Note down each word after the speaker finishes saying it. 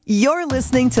You're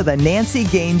listening to The Nancy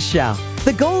Gaines Show.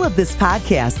 The goal of this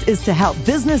podcast is to help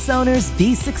business owners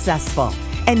be successful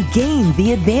and gain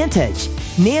the advantage.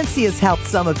 Nancy has helped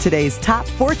some of today's top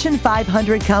Fortune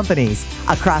 500 companies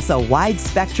across a wide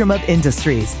spectrum of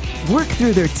industries work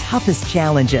through their toughest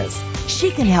challenges.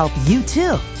 She can help you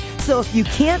too. So if you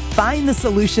can't find the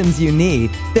solutions you need,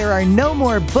 there are no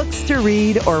more books to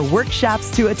read or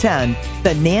workshops to attend.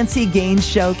 The Nancy Gaines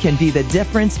Show can be the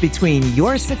difference between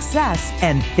your success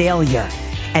and failure.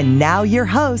 And now your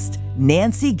host,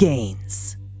 Nancy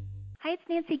Gaines. Hi, it's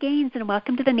Nancy Gaines, and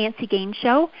welcome to the Nancy Gaines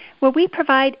Show, where we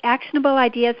provide actionable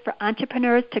ideas for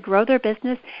entrepreneurs to grow their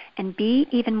business and be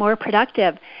even more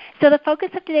productive. So the focus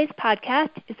of today's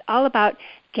podcast is all about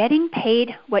getting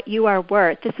paid what you are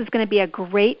worth. This is going to be a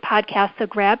great podcast, so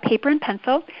grab paper and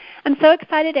pencil. I'm so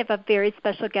excited. I have a very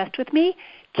special guest with me,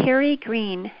 Carrie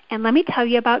Green. And let me tell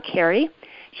you about Carrie.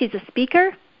 She's a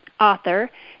speaker,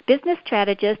 author, business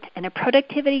strategist, and a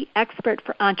productivity expert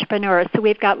for entrepreneurs. So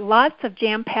we've got lots of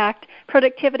jam-packed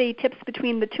productivity tips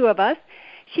between the two of us.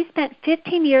 She spent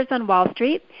 15 years on Wall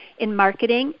Street in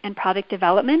marketing and product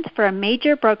development for a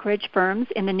major brokerage firms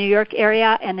in the New York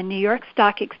area and the New York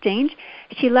Stock Exchange.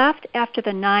 She left after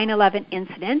the 9/11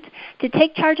 incident to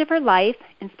take charge of her life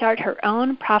and start her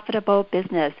own profitable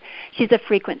business. She's a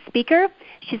frequent speaker.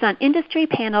 She's on industry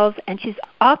panels, and she's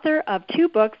author of 2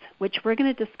 books, which we're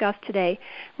going to discuss today.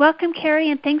 Welcome, Carrie,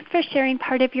 and thanks for sharing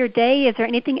part of your day. Is there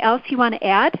anything else you want to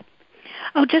add?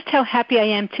 Oh, just how happy I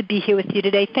am to be here with you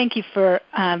today. Thank you for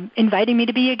inviting me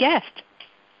to be your guest.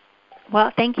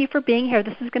 Well, thank you for being here.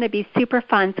 This is going to be super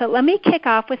fun. So let me kick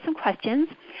off with some questions.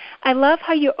 I love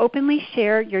how you openly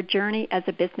share your journey as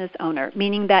a business owner,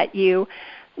 meaning that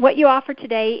what you offer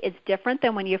today is different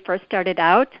than when you first started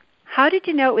out. How did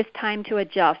you know it was time to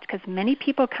adjust? Because many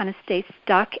people kind of stay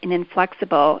stuck and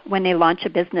inflexible when they launch a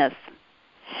business.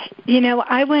 You know,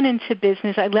 I went into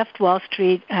business. I left Wall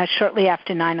Street shortly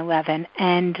after 9/11,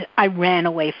 and I ran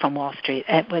away from Wall Street.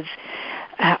 It was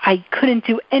I couldn't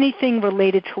do anything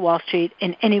related to Wall Street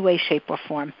in any way, shape, or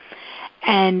form.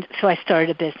 And so I started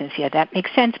a business. Yeah, that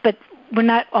makes sense, but we're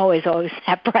not always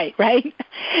that bright, right?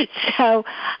 So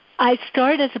I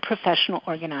started as a professional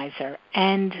organizer,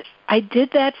 and I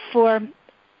did that for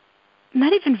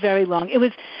not even very long. It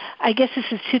was, I guess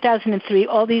this is 2003.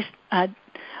 All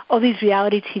these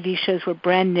reality TV shows were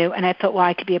brand new, and I thought, well,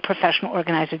 I could be a professional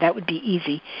organizer. That would be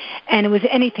easy. And it was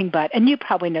anything but. And you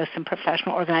probably know some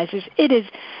professional organizers. It is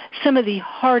some of the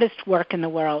hardest work in the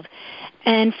world.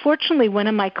 And fortunately, one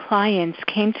of my clients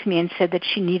came to me and said that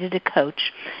she needed a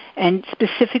coach, and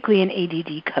specifically an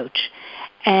ADD coach.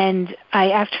 And I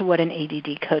asked her what an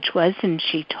ADD coach was, and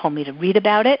she told me to read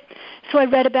about it. So I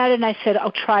read about it, and I said,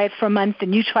 I'll try it for a month,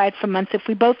 and you try it for a month. If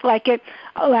we both like it,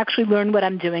 I'll actually learn what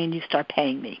I'm doing, and you start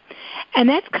paying me. And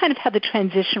that's kind of how the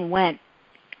transition went.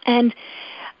 And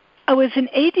I was an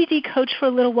ADD coach for a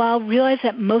little while, realized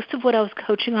that most of what I was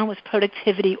coaching on was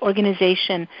productivity,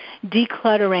 organization,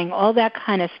 decluttering, all that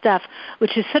kind of stuff,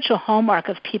 which is such a hallmark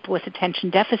of people with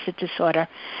attention deficit disorder.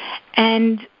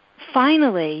 And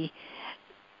finally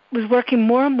was working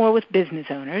more and more with business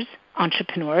owners,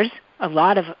 entrepreneurs. A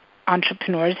lot of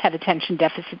entrepreneurs have attention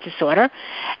deficit disorder.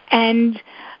 And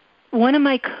one of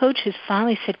my coaches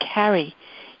finally said, Carrie,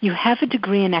 you have a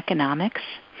degree in economics.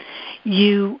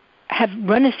 You have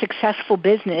run a successful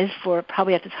business for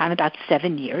probably at the time about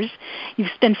 7 years.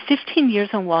 You've spent 15 years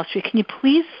on Wall Street. Can you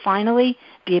please finally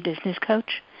be a business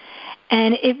coach?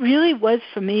 And it really was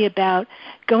for me about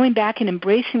going back and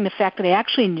embracing the fact that I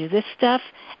actually knew this stuff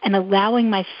and allowing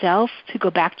myself to go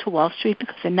back to Wall Street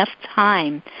because enough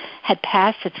time had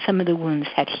passed that some of the wounds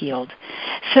had healed.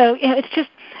 So, it's just,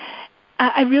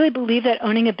 I really believe that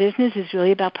owning a business is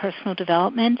really about personal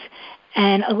development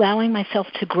and allowing myself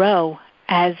to grow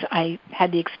as I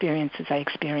had the experiences I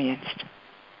experienced.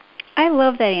 I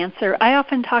love that answer. I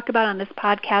often talk about on this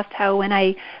podcast how when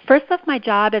I first left my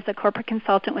job as a corporate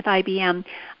consultant with IBM,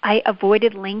 I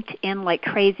avoided LinkedIn like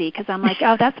crazy because I'm like,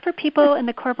 oh, that's for people in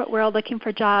the corporate world looking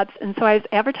for jobs. And so I was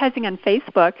advertising on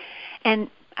Facebook, and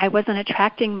I wasn't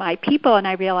attracting my people, and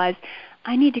I realized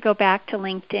I need to go back to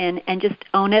LinkedIn and just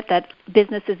own it that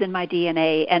business is in my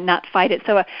DNA and not fight it.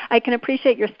 So I can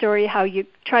appreciate your story, how you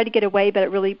try to get away, but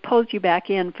it really pulls you back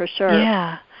in for sure.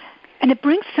 Yeah. And it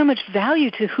brings so much value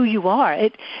to who you are.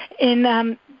 In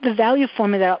the value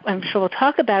formula that I'm sure we'll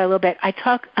talk about a little bit, I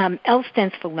talk, L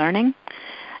stands for learning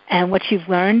and what you've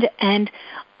learned and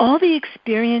all the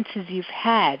experiences you've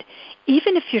had.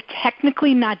 Even if you're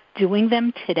technically not doing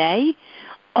them today,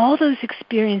 all those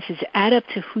experiences add up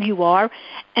to who you are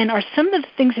and are some of the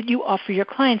things that you offer your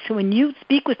clients. So when you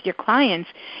speak with your clients,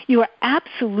 you are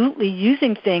absolutely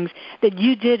using things that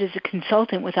you did as a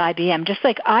consultant with IBM. Just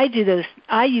like I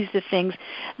use the things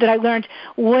that I learned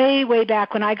way, way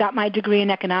back when I got my degree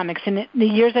in economics, and the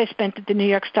years I spent at the New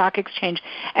York Stock Exchange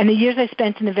and the years I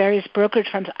spent in the various brokerage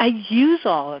firms. I use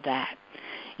all of that.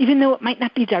 Even though it might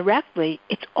not be directly,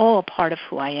 it's all part of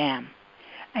who I am.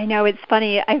 I know, it's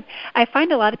funny. I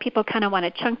find a lot of people kind of want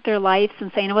to chunk their lives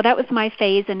and say, well, that was my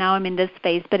phase and now I'm in this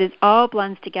phase, but it all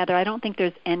blends together. I don't think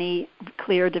there's any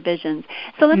clear divisions.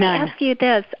 So let me ask you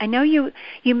this. I know you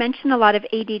mentioned a lot of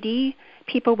ADD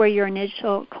people were your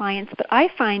initial clients, but I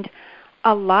find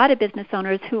a lot of business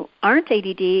owners who aren't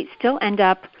ADD still end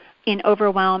up in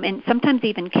overwhelm and sometimes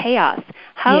even chaos.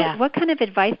 What kind of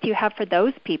advice do you have for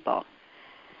those people?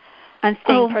 I've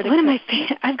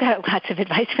got lots of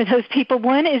advice for those people.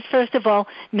 One is, first of all,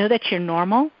 know that you're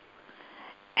normal,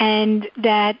 and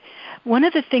that one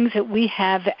of the things that we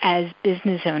have as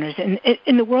business owners,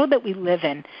 in the world that we live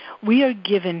in, we are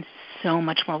given so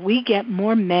much more. We get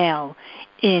more mail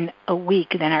in a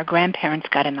week than our grandparents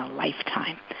got in a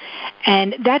lifetime.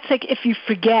 And that's like if you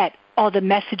forget all the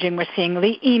messaging we're seeing,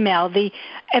 the email,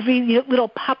 every little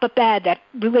pop-up ad that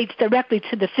relates directly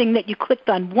to the thing that you clicked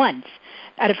on once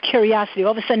out of curiosity.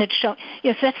 All of a sudden it's showing.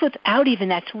 So that's without even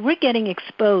that. So we're getting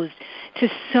exposed to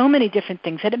so many different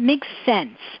things that it makes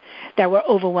sense that we're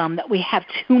overwhelmed, that we have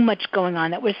too much going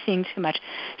on, that we're seeing too much.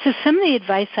 So some of the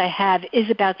advice I have is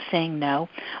about saying no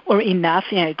or enough.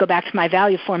 Go back to my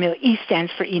value formula. E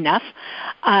stands for enough.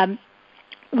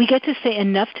 We get to say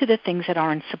enough to the things that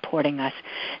aren't supporting us.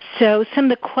 So some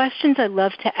of the questions I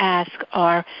love to ask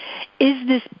are, is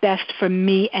this best for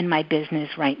me and my business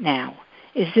right now?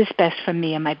 Is this best for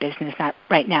me and my business not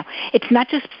right now? It's not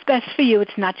just best for you.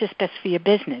 It's not just best for your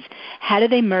business. How do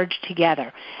they merge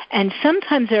together? And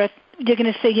sometimes they're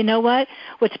going to say, you know what?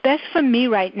 What's best for me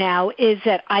right now is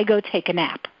that I go take a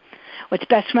nap. What's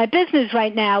best for my business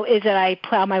right now is that I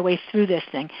plow my way through this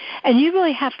thing. And you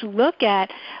really have to look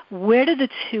at where do the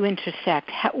two intersect?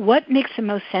 What makes the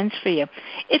most sense for you?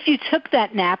 If you took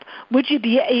that nap, would you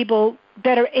be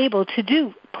better able to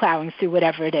do plowing through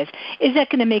whatever it is? Is that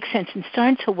going to make sense? And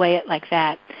starting to weigh it like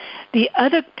that. The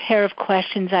other pair of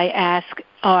questions I ask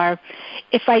are,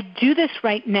 if I do this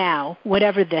right now,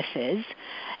 whatever this is,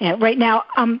 right now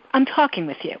I'm talking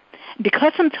with you.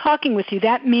 Because I'm talking with you,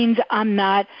 that means I'm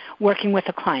not working with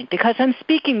a client. Because I'm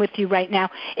speaking with you right now,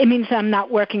 it means I'm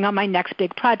not working on my next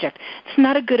big project. It's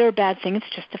not a good or a bad thing. It's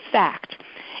just a fact.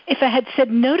 If I had said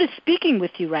no to speaking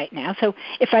with you right now, so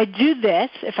if I do this,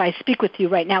 if I speak with you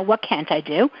right now, what can't I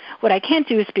do? What I can't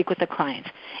do is speak with the client.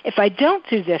 If I don't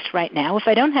do this right now, if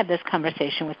I don't have this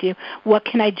conversation with you, what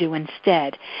can I do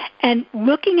instead? And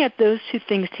looking at those two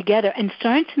things together and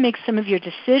starting to make some of your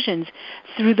decisions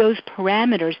through those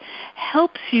parameters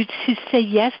helps you to say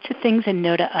yes to things and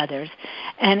no to others.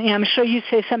 And I'm sure you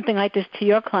say something like this to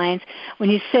your clients. When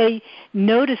you say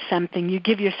no to something, you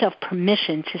give yourself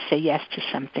permission to say yes to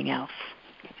something else.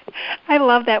 I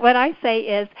love that. What I say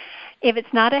is, if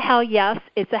it's not a hell yes,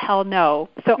 it's a hell no.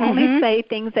 So only say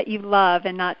things that you love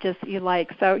and not just you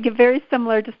like. So you're very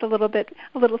similar, just a little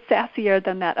sassier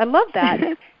than that. I love that.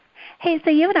 Hey, so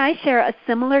you and I share a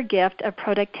similar gift of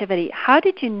productivity. How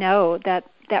did you know that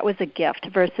that was a gift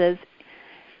versus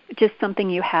just something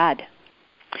you had?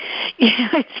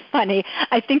 It's funny.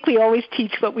 I think we always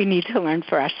teach what we need to learn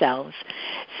for ourselves.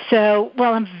 So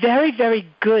while I'm very, very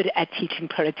good at teaching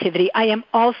productivity, I am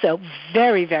also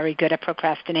very, very good at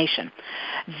procrastination.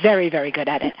 Very, very good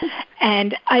at it.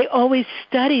 And I always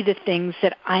study the things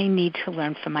that I need to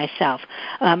learn for myself.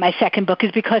 My second book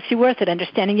is Because You're Worth It,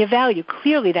 Understanding Your Value.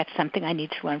 Clearly that's something I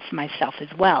need to learn for myself as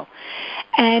well.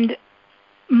 And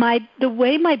the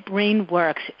way my brain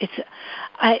works, it's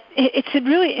a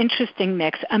really interesting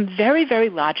mix. I'm very, very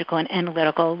logical and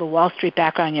analytical. The Wall Street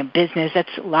background, business, that's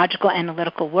a logical,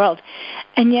 analytical world.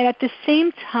 And yet at the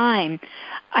same time,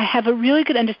 I have a really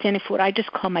good understanding for what I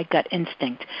just call my gut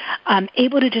instinct. I'm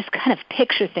able to just kind of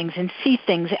picture things and see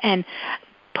things and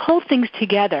pull things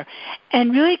together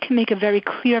and really can make a very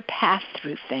clear path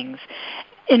through things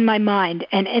in my mind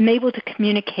and am able to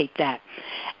communicate that.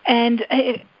 And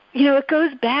it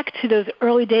goes back to those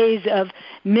early days of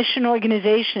mission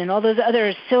organization and all those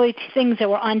other silly things that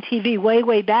were on TV way,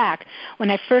 way back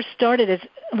when I first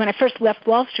left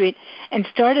Wall Street and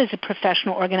started as a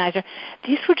professional organizer.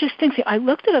 These were just things that I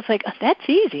looked at. I was like, oh, that's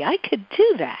easy. I could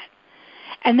do that.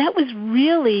 And that was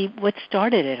really what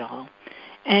started it all.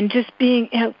 And just being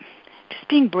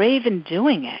brave and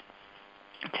doing it.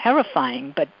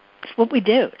 Terrifying, but it's what we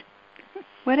do.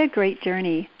 What a great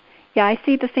journey. Yeah, I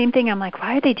see the same thing. I'm like,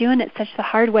 why are they doing it such the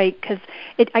hard way? Because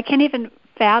I can't even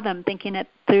fathom thinking it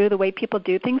through the way people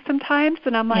do things sometimes.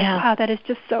 And I'm like, wow, that is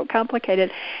just so complicated.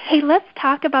 Hey, let's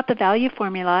talk about the value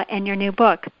formula and your new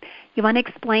book. You want to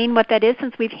explain what that is,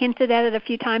 since we've hinted at it a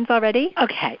few times already?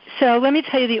 Okay, so let me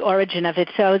tell you the origin of it.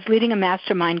 So I was leading a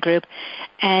mastermind group,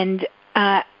 and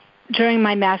during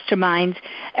my masterminds,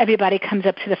 everybody comes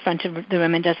up to the front of the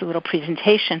room and does a little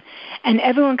presentation. And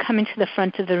everyone coming to the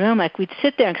front of the room, like, we'd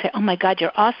sit there and say, oh, my God,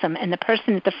 you're awesome. And the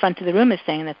person at the front of the room is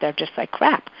saying that they're just like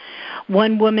crap.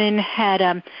 One woman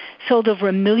had sold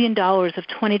over $1 million of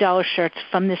 $20 shirts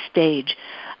from the stage.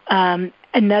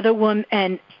 Another woman,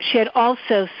 and she had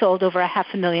also sold over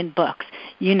 500,000 books.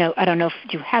 You know, I don't know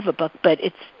if you have a book, but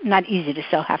it's not easy to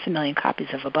sell 500,000 copies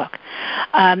of a book.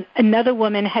 Another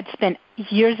woman had spent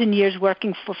years and years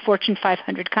working for Fortune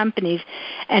 500 companies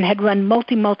and had run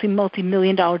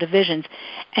multi-million-dollar divisions.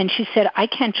 And she said, I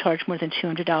can't charge more than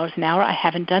 $200 an hour. I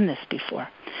haven't done this before.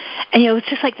 And, it's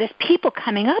just like there's people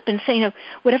coming up and saying,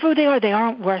 whatever they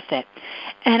aren't worth it.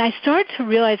 And I started to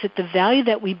realize that the value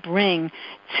that we bring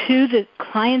to the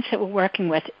clients that we're working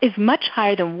with is much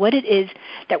higher than what it is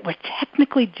that we're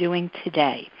technically doing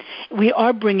today. We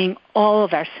are bringing all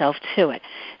of ourselves to it.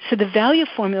 So the value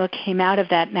formula came out of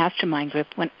that mastermind group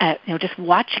when, just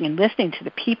watching and listening to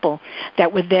the people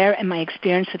that were there and my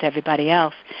experience with everybody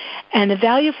else. And the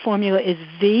value formula is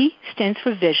V stands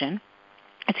for vision.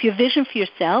 It's your vision for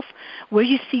yourself, where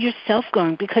you see yourself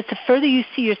going, because the further you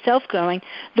see yourself going,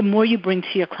 the more you bring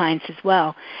to your clients as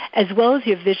well as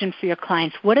your vision for your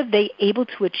clients. What are they able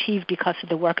to achieve because of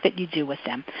the work that you do with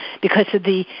them, because of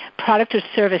the product or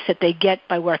service that they get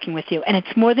by working with you? And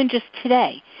it's more than just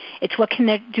today. It's what can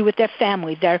they do with their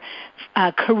family, their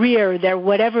career, their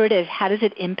whatever it is. How does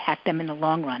it impact them in the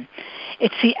long run?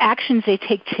 It's the actions they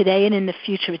take today and in the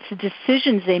future. It's the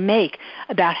decisions they make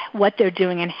about what they're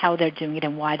doing and how they're doing it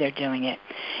and why they're doing it.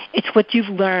 It's what you've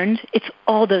learned. It's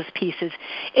all those pieces.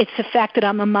 It's the fact that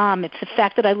I'm a mom. It's the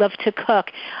fact that I love to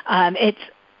cook. It's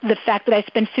the fact that I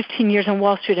spent 15 years on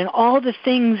Wall Street, and all the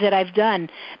things that I've done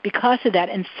because of that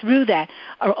and through that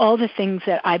are all the things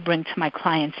that I bring to my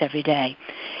clients every day.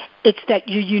 It's that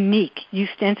you're unique. You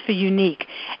stand for unique.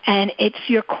 And it's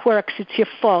your quirks. It's your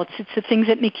faults. It's the things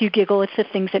that make you giggle. It's the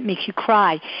things that make you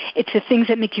cry. It's the things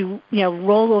that make you,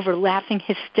 roll over laughing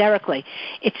hysterically.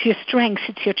 It's your strengths.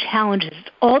 It's your challenges.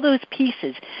 It's all those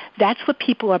pieces. That's what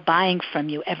people are buying from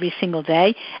you every single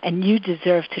day, and you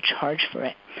deserve to charge for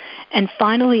it. And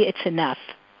finally, it's enough.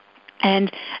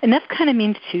 And enough kind of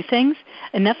means two things.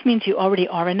 Enough means you already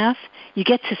are enough. You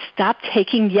get to stop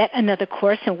taking yet another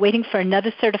course and waiting for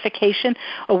another certification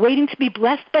or waiting to be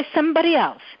blessed by somebody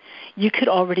else. You could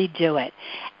already do it.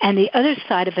 And the other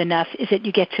side of enough is that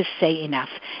you get to say enough.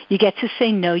 You get to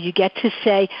say no. You get to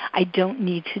say, I don't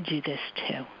need to do this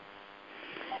too.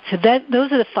 So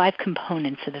those are the 5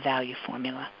 components of the value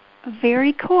formula.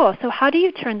 Very cool. So how do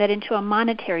you turn that into a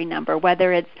monetary number,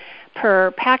 whether it's per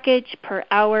package, per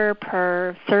hour,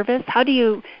 per service? How do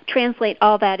you translate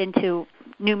all that into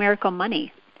numerical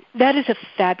money? That is a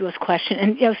fabulous question.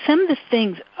 And some of the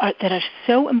things that are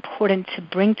so important to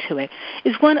bring to it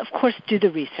is, one, of course, do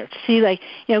the research. See,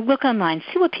 look online,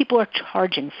 see what people are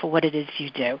charging for what it is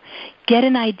you do. Get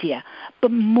an idea.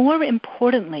 But more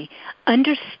importantly,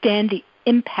 understand the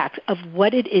impact of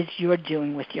what it is you're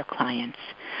doing with your clients.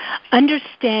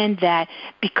 Understand that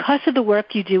because of the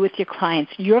work you do with your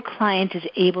clients, your client is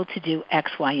able to do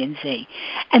X, Y, and Z.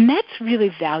 And that's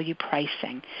really value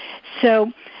pricing.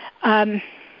 So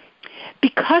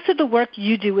because of the work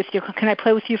you do with your client, can I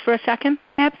play with you for a second?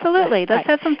 Absolutely. Let's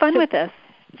have some fun with this.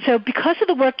 So because of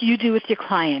the work you do with your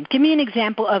client, give me an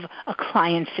example of a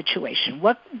client situation.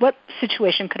 What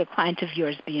situation could a client of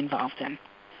yours be involved in?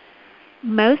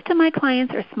 Most of my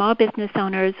clients are small business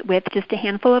owners with just a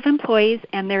handful of employees,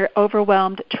 and they're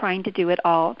overwhelmed trying to do it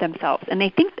all themselves. And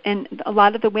and a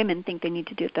lot of the women think they need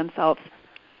to do it themselves.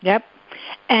 Yep.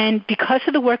 And because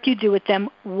of the work you do with them,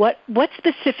 what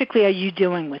specifically are you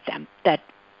doing with them that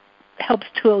helps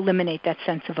to eliminate that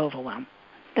sense of overwhelm?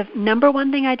 The number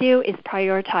one thing I do is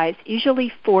prioritize,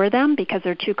 usually for them because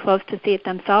they're too close to see it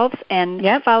themselves, and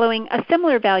following a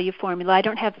similar value formula. I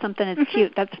don't have something that's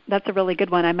cute. That's a really good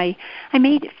one. I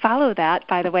may follow that,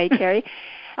 by the way, Carrie.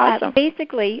 Awesome.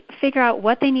 Basically, figure out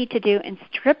what they need to do and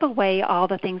strip away all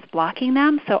the things blocking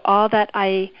them. So all that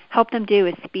I help them do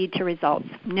is speed to results,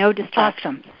 no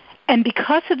distractions. Awesome. And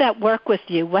because of that work with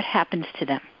you, what happens to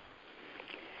them?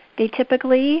 They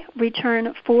typically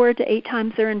return 4 to 8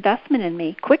 times their investment in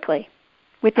me quickly,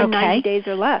 within 90 days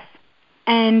or less.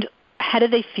 And how do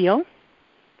they feel?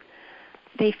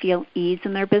 They feel ease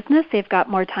in their business. They've got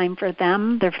more time for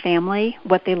them, their family,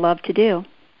 what they love to do.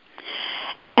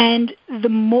 And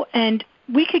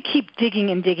we could keep digging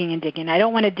and digging and digging. I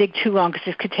don't want to dig too long because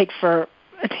this could take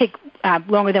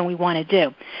longer than we want to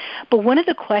do. But one of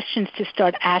the questions to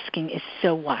start asking is,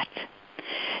 so what?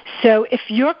 So if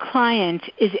your client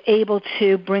is able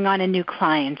to bring on a new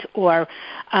client or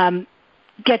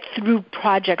get through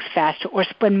projects faster or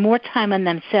spend more time on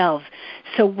themselves,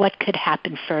 so what could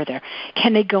happen further?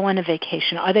 Can they go on a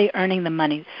vacation? Are they earning the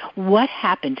money? What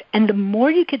happens? And the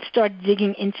more you could start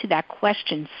digging into that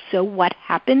question, so what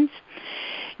happens,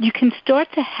 you can start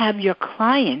to have your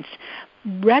clients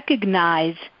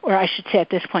recognize, or I should say at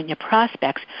this point your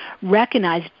prospects,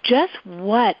 recognize just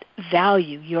what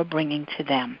value you're bringing to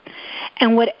them.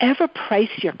 And whatever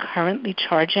price you're currently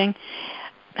charging,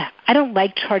 I don't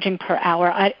like charging per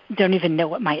hour. I don't even know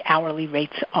what my hourly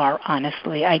rates are,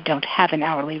 honestly. I don't have an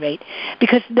hourly rate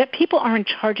because that people aren't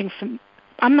charging from.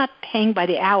 I'm not paying by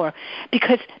the hour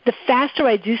because the faster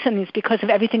I do something is because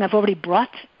of everything I've already brought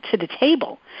to the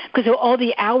table, because of all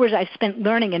the hours I spent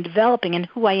learning and developing and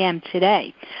who I am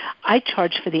today. I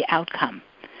charge for the outcome.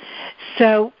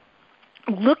 So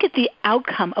look at the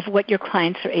outcome of what your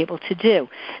clients are able to do.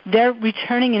 They're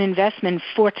returning an investment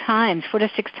 4 to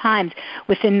 6 times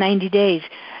within 90 days.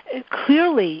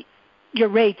 Clearly, your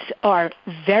rates are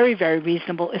very, very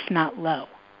reasonable, if not low.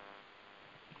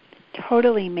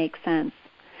 Totally makes sense.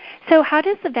 So how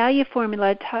does the value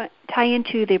formula tie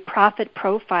into the profit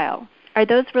profile? Are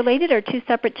those related or two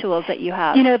separate tools that you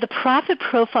have? The profit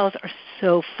profiles are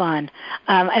so fun.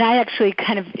 And I actually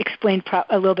kind of explained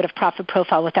a little bit of profit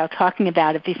profile without talking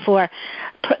about it before.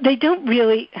 They don't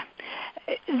really...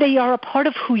 They are a part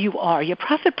of who you are. Your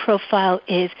profit profile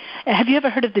is, have you ever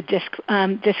heard of the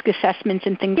DISC assessments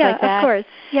and things like that? Yeah, of course.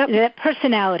 Yep. The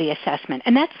personality assessment.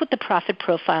 And that's what the profit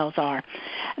profiles are.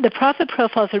 The profit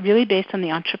profiles are really based on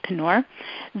the entrepreneur.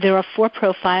 There are 4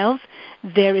 profiles.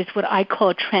 There is what I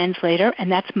call a translator,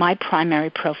 and that's my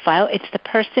primary profile. It's the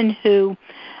person who...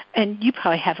 And you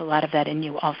probably have a lot of that in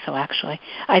you also, actually.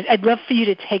 I'd love for you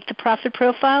to take the profit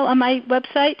profile on my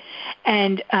website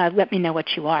and let me know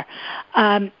what you are.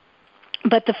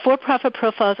 But the 4 profit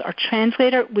profiles are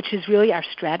translator, which is really our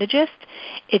strategist.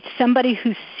 It's somebody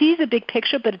who sees a big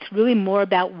picture, but it's really more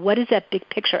about what is that big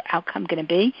picture outcome going to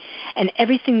be, and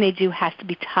everything they do has to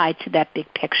be tied to that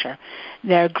big picture.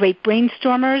 They're great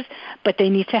brainstormers, but they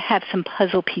need to have some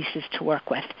puzzle pieces to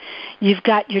work with. You've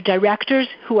got your directors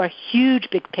who are huge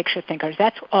big picture thinkers.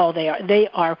 That's all they are. They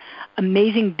are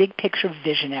amazing big picture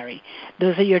visionary.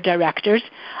 Those are your directors.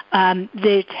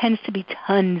 There tends to be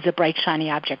tons of bright,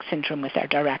 shiny object syndrome with our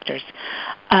directors.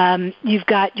 You've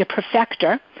got your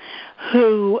perfecter,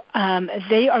 who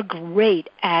they are great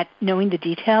at knowing the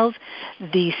details,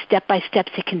 the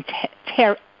step-by-steps that can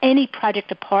tear any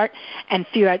project apart and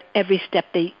figure out every step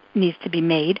they needs to be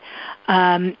made.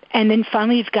 And then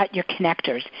finally, you've got your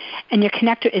connectors. And your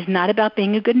connector is not about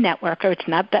being a good networker. It's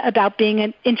not about being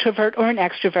an introvert or an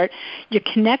extrovert. Your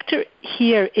connector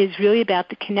here is really about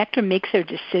the connector makes their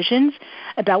decisions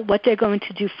about what they're going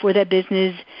to do for their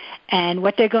business and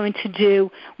what they're going to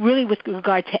do really with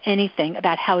regard to anything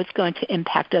about how it's going to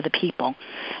impact other people.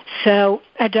 So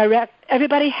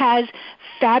everybody has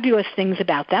fabulous things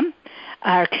about them.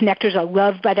 Our connectors are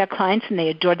loved by their clients, and they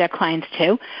adore their clients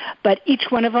too. But each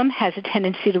one of them has a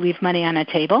tendency to leave money on the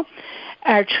table.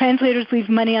 Our translators leave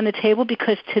money on the table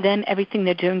because to them everything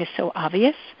they're doing is so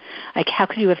obvious. Like, how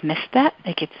could you have missed that?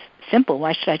 Like, it's simple.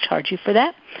 Why should I charge you for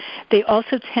that? They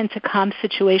also tend to calm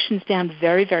situations down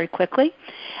very, very quickly.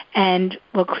 And,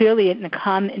 well, clearly in a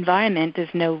calm environment, there's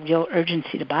no real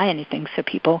urgency to buy anything. So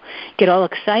people get all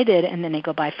excited, and then they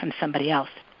go buy from somebody else.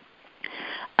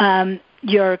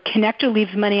 Your connector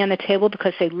leaves money on the table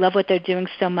because they love what they're doing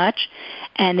so much,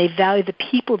 and they value the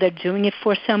people they're doing it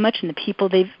for so much, and the people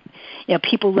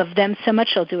people love them so much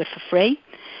they'll do it for free.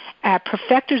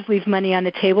 Perfectors leave money on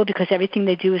the table because everything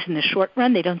they do is in the short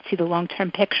run. They don't see the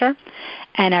long-term picture.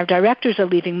 And our directors are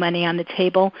leaving money on the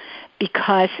table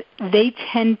because they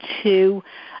tend to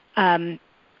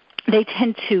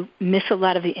miss a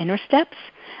lot of the inner steps.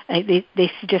 They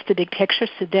see just the big picture,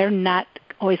 so they're not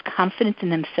always confident in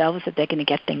themselves that they're going to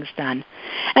get things done.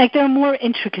 Like, there are more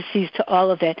intricacies to all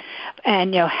of it,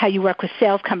 and how you work with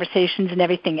sales conversations and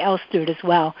everything else through it as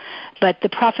well. But the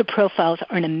profit profiles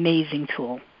are an amazing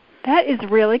tool. That is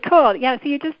really cool. Yeah, so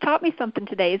you just taught me something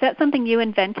today. Is that something you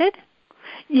invented?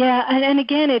 Yeah, and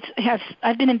again,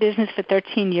 I've been in business for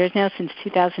 13 years now, since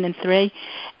 2003,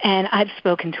 and I've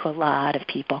spoken to a lot of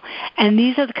people. And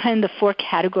these are the 4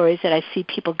 categories that I see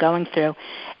people going through.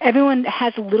 Everyone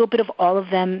has a little bit of all of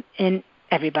them in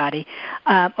everybody,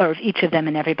 or each of them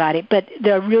in everybody, but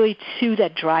there are really 2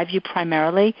 that drive you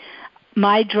primarily.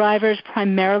 My drivers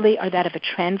primarily are that of a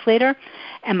translator,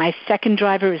 and my second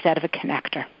driver is that of a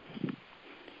connector.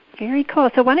 Very cool.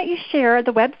 So why don't you share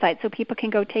the website so people can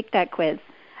go take that quiz?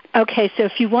 Okay, so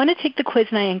if you want to take the quiz,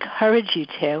 and I encourage you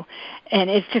to, and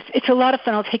it's a lot of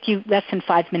fun. It'll take you less than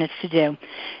 5 minutes to do.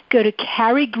 Go to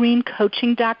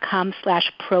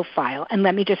carriegreencoaching.com/profile, and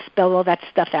let me just spell all that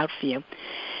stuff out for you.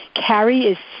 Carrie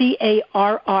is Carrie.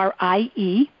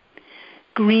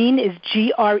 Green is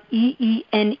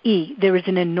Greene. There is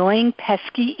an annoying,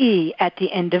 pesky E at the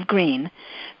end of green.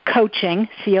 Coaching,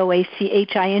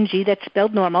 Coaching, that's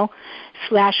spelled normal,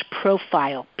 /profile,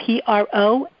 Profile.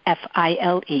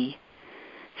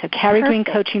 So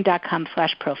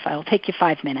carriegreencoaching.com/profile. It'll take you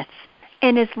 5 minutes.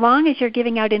 And as long as you're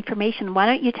giving out information, why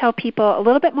don't you tell people a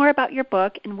little bit more about your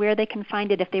book and where they can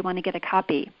find it if they want to get a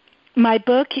copy? My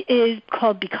book is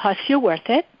called Because You're Worth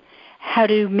It, How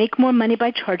to Make More Money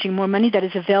by Charging More Money. That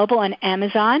is available on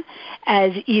Amazon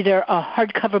as either a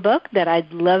hardcover book that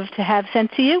I'd love to have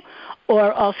sent to you,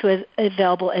 or also as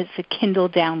available as a Kindle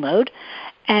download.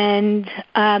 And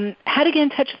how to get in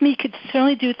touch with me, you could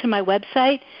certainly do it through my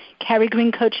website,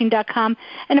 carriegreencoaching.com.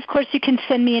 And, of course, you can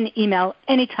send me an email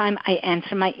anytime I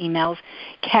answer my emails,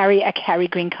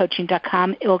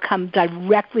 carrie@carriegreencoaching.com. It will come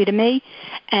directly to me,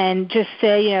 and just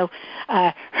say,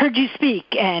 heard you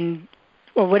speak,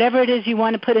 or whatever it is you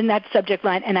want to put in that subject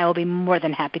line, and I will be more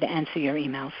than happy to answer your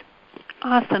emails.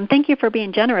 Awesome. Thank you for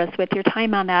being generous with your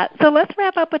time on that. So let's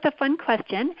wrap up with a fun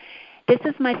question. This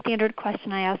is my standard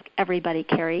question I ask everybody,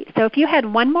 Carrie. So if you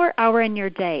had one more hour in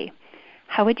your day,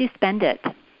 how would you spend it?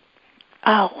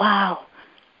 Oh, wow.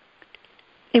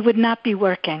 It would not be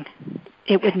working.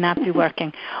 It would not be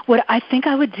working. What I think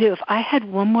I would do, if I had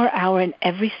one more hour in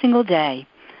every single day,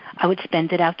 I would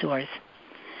spend it outdoors.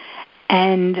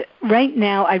 And right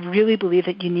now, I really believe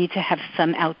that you need to have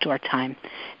some outdoor time.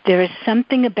 There is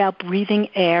something about breathing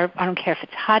air. I don't care if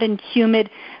it's hot and humid,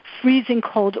 freezing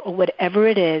cold, or whatever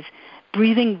it is.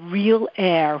 Breathing real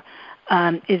air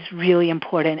is really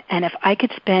important. And if I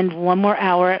could spend one more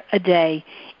hour a day,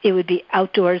 it would be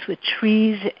outdoors with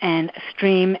trees and a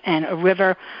stream and a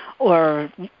river or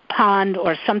pond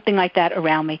or something like that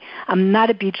around me. I'm not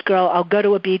a beach girl. I'll go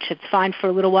to a beach. It's fine for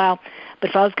a little while. But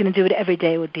if I was going to do it every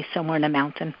day, it would be somewhere in a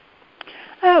mountain.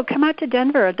 Oh, come out to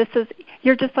Denver.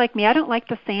 You're just like me. I don't like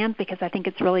the sand because I think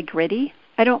it's really gritty.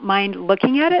 I don't mind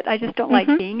looking at it. I just don't like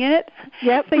being in it.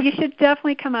 Yep. So you should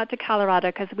definitely come out to Colorado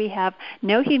because we have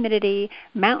no humidity,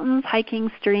 mountains,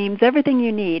 hiking, streams, everything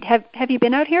you need. Have you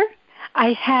been out here?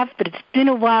 I have, but it's been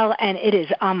a while, and it is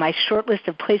on my short list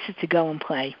of places to go and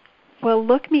play. Well,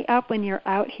 look me up when you're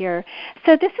out here.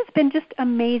 So this has been just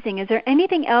amazing. Is there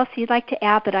anything else you'd like to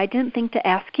add that I didn't think to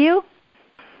ask you?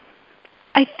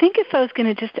 I think if I was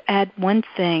going to just add one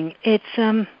thing, it's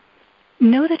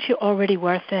know that you're already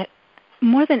worth it.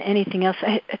 More than anything else,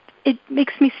 it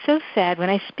makes me so sad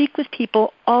when I speak with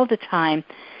people all the time,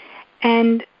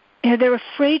 and they're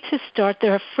afraid to start,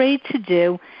 they're afraid to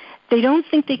do, they don't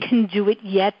think they can do it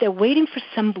yet, they're waiting for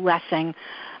some blessing.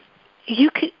 You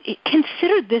could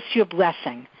consider this your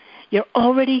blessing. You're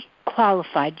already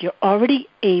qualified, you're already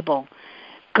able.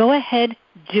 Go ahead,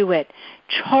 do it.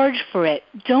 Charge for it.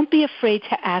 Don't be afraid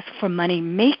to ask for money.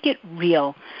 Make it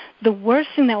real. The worst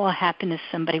thing that will happen is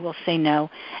somebody will say no,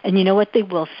 and you know what? They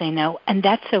will say no, and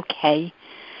that's okay.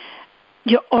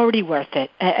 You're already worth it.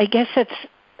 I guess that's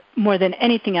more than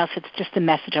anything else. It's just a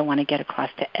message I want to get across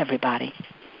to everybody.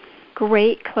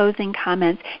 Great closing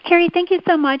comments. Carrie, thank you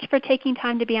so much for taking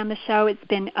time to be on the show. It's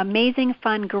been amazing,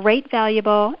 fun, great,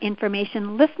 valuable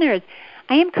information. Listeners,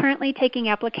 I am currently taking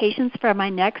applications for my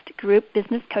next group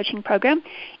business coaching program.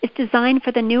 It's designed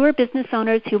for the newer business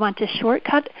owners who want to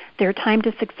shortcut their time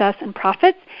to success and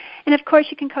profits. And, of course,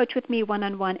 you can coach with me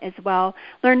one-on-one as well.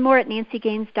 Learn more at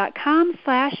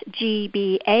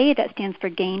nancygaines.com/GBA. That stands for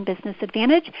Gain Business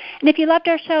Advantage. And if you loved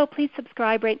our show, please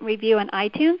subscribe, rate, and review on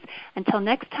iTunes. Until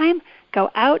next time, go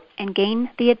out and gain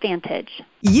the advantage.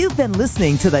 You've been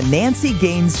listening to The Nancy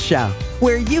Gaines Show,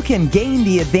 where you can gain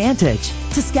the advantage.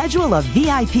 To schedule a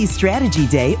VIP strategy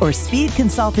day or speed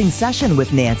consulting session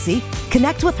with Nancy,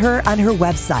 connect with her on her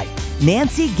website,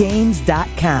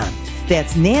 nancygaines.com.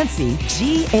 That's Nancy,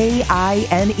 GAINES.com.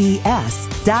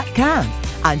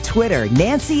 On Twitter,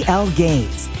 Nancy L.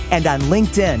 Gaines. And on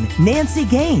LinkedIn, Nancy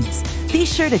Gaines. Be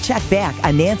sure to check back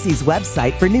on Nancy's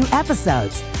website for new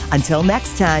episodes. Until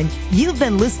next time, you've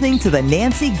been listening to The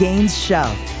Nancy Gaines Show.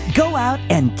 Go out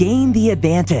and gain the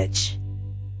advantage.